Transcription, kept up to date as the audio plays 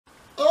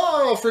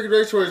Oh, freaking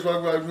nice toys.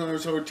 Welcome back to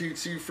episode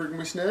THC. Freaking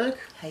my snack.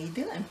 How you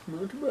doing?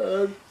 Not too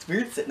bad. It's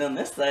weird sitting on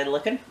this side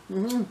looking.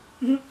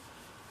 Mm-hmm.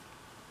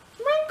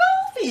 My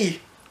golfy!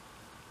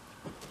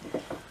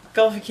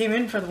 Golfy came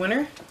in for the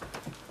winter.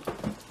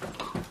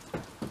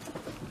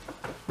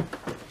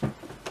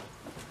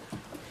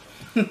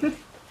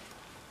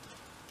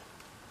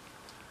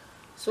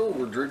 So,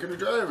 we're drinking or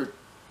driving?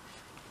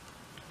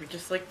 We're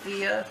just like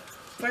the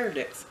fire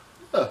dicks.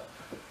 Yeah.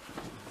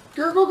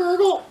 Gurgle,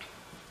 gurgle.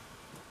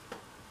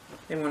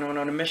 They went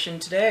on a mission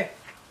today.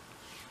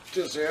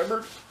 Just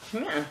hammered.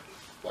 Yeah.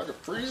 Fucking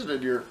freezing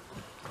in here.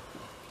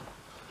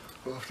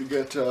 We'll have to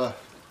get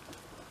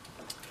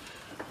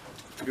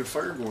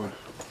fire going.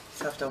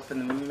 Just have to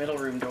open the middle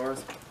room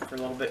doors for a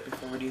little bit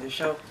before we do the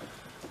show.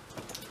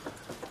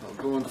 I'm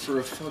going for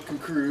a fucking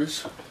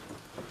cruise.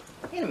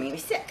 You're gonna make me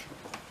sick.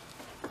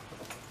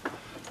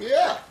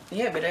 Yeah.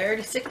 Yeah, but I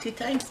already sick 2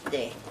 times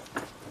today.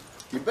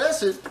 You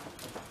best it.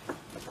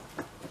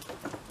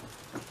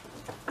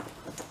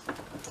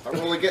 I'm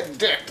only getting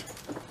dicked.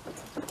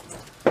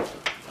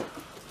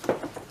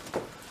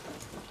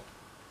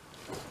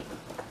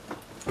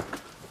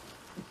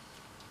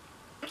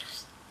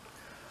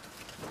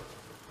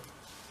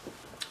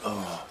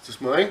 Oh, is this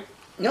mine?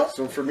 Nope.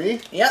 Some for me?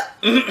 Yeah.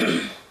 You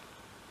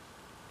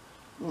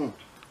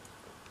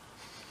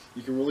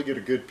can really get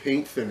a good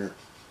paint thinner.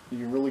 You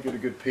can really get a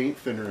good paint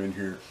thinner in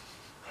here.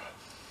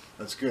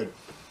 That's good.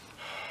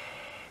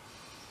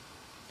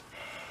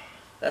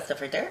 That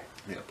stuff right there?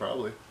 Yeah,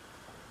 probably.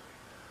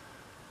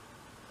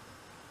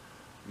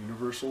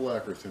 Universal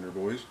lacquer thinner,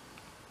 boys.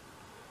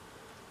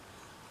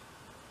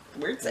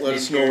 Weird. Let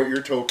us know what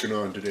you're toking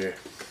on today.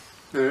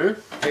 Eh?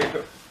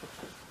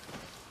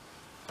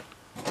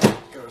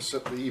 Gotta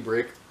set the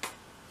e-brake.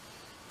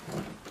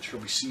 She'll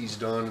be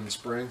seized on in the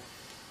spring.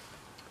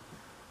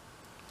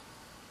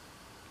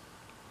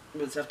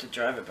 We'll just have to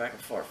drive it back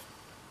and forth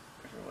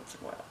every once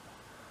in a while.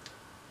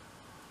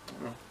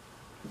 Well,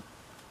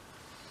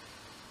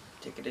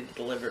 Take it into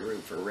the living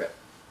room for a rip.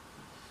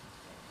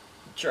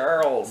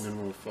 Charles! and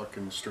then we'll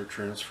fucking start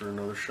transferring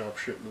other shop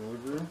shit in the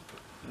living room.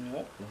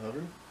 Nope. We'll have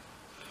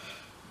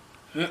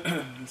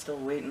it. I'm still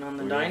waiting on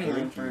the We don't dining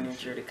room blink you and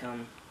furniture shit. to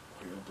come.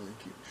 We don't blink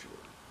you and shit.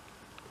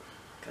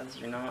 Because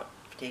you're not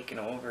taking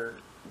over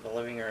the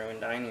living room and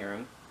dining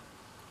room,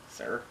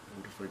 sir.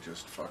 What if I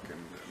just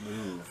fucking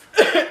move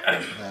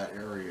that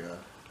area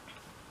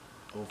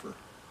over?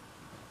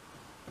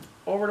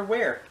 Over to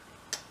where?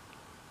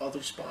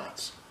 Other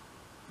spots.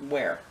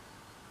 Where?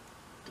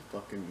 The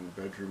fucking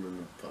bedroom and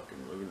the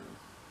fucking living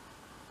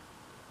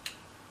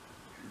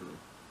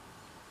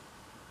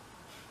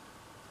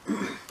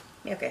room.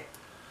 Yeah, okay.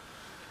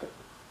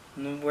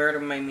 And then where do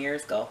my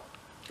mirrors go?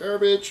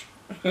 Garbage.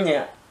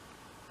 Yeah.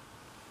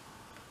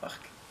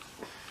 Fuck.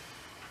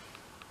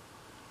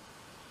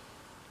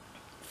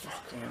 It's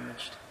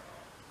damaged.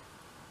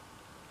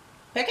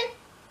 Picking?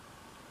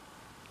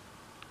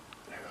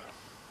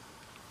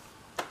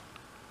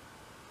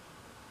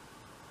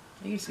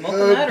 Are you smoking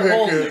that or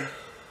holding it?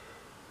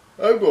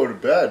 I'm going to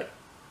bed.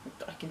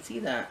 I can see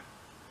that.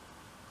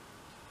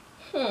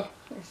 Huh.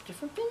 There's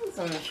different things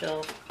on the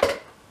shelf.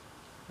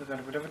 We got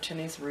a bit of a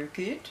tennis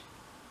racket.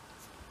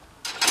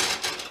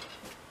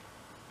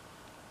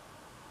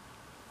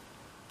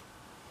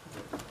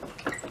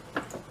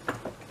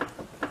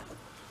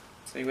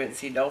 So you went and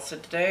see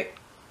Dulcet today?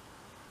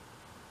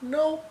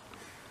 No.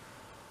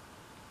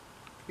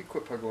 He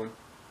quit going.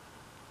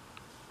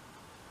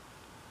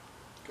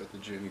 Got the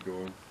Jenny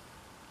going.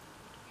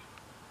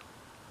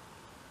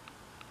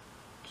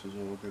 Says,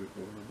 oh, we'll get it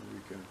going on the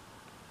weekend.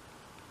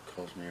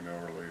 Calls me an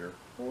hour later.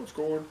 Oh, it's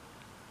going.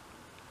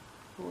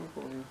 Oh, it's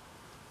going.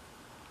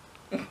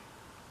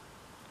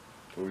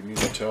 But we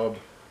need a tub.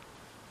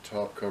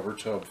 Top cover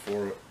tub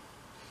for it.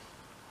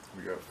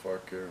 We got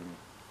fucking...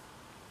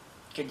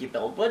 Could you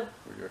build wood?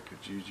 We got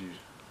Kijiji.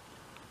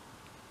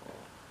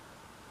 Oh.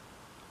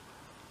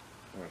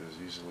 Not as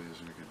easily as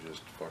we could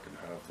just fucking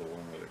have the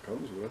one that it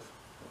comes with.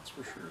 That's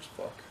for sure as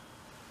fuck.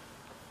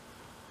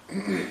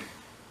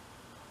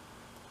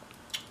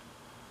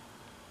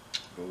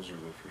 Those are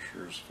the for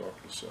sure as fuck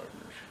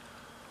designers.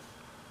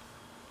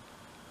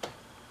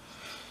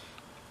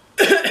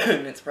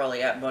 And it's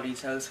probably at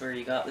Buddy's house where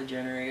you got the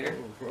generator.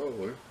 Oh,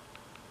 probably.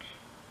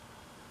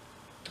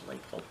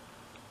 Delightful.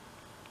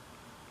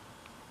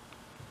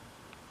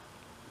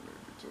 Maybe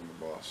it's in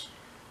the boss.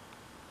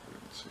 I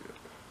didn't see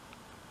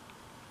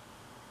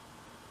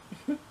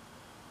it.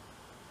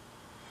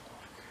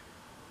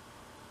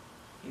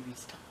 Maybe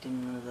it's tucked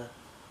in one of the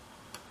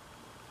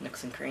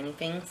nooks and cranny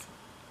things.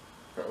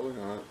 Probably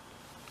not.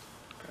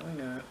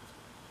 Probably not.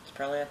 It's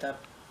probably at that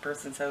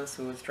person's house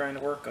who was trying to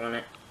work on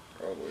it.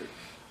 Probably.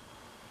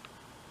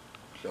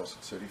 Chelsea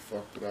City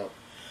fucked it up.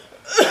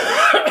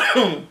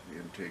 The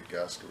intake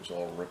gasket was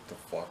all ripped the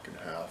fuck in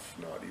half,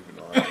 not even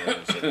on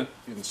there.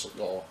 It was like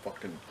all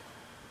fucking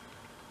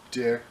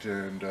dicked,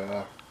 and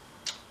the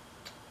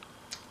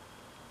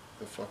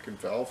fucking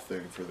valve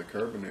thing for the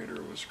carbonator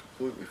was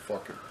completely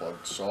fucking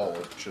plugged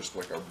solid, just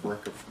like a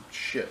brick of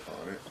shit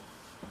on it.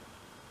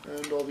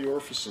 And all the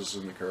orifices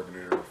in the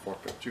carbonator are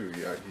fucked up too.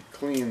 Yeah, he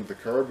cleaned the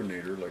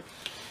carbonator, like,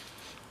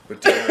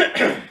 but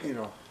you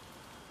know,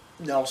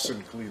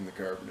 Nelson cleaned the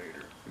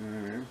carbonator. You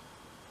know what I mean?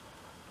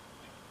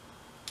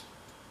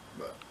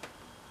 But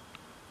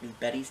Is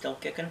Betty still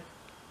kicking?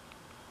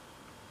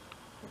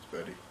 what's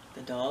Betty?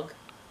 The dog?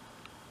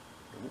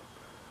 Nope.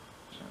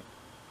 No.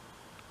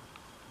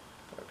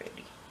 Poor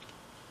baby.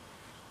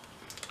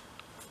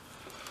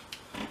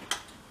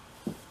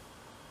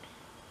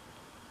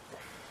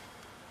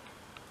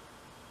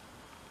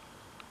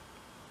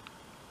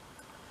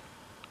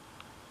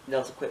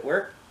 Nelson quit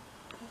work?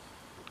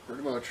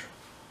 Pretty much.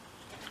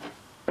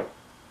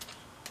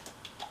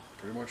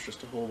 Pretty much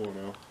just a hobo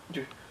now.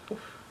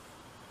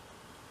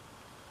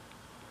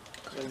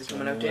 When's he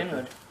coming out to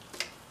Inwood?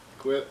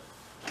 Quit.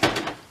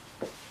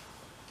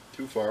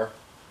 Too far.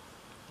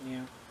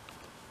 Yeah.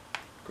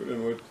 Quit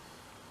Inwood.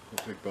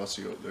 I'll take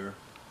Bussy out there.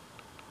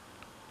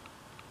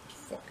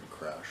 Just fucking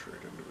crash right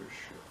into his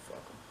shit.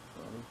 Fuck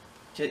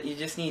him. You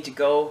just need to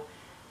go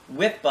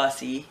with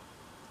Bussy,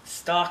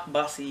 stock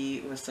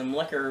Bussy with some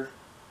liquor,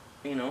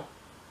 you know,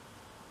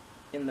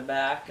 in the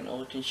back, and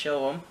Ola can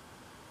show him.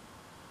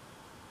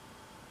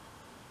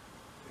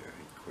 Yeah,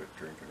 he quit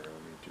drinking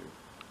around me too.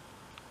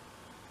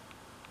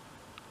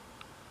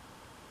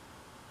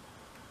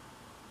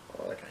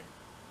 Oh, that guy.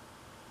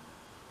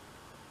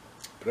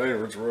 But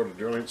anyways, we're out of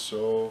joints,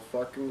 so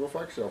fucking go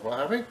fuck yourself. Well,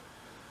 happy?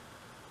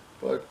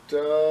 But,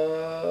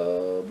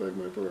 beg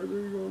my pardon, there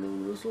you go,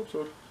 on this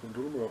episode. So,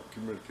 do them out.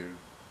 Keep medicated.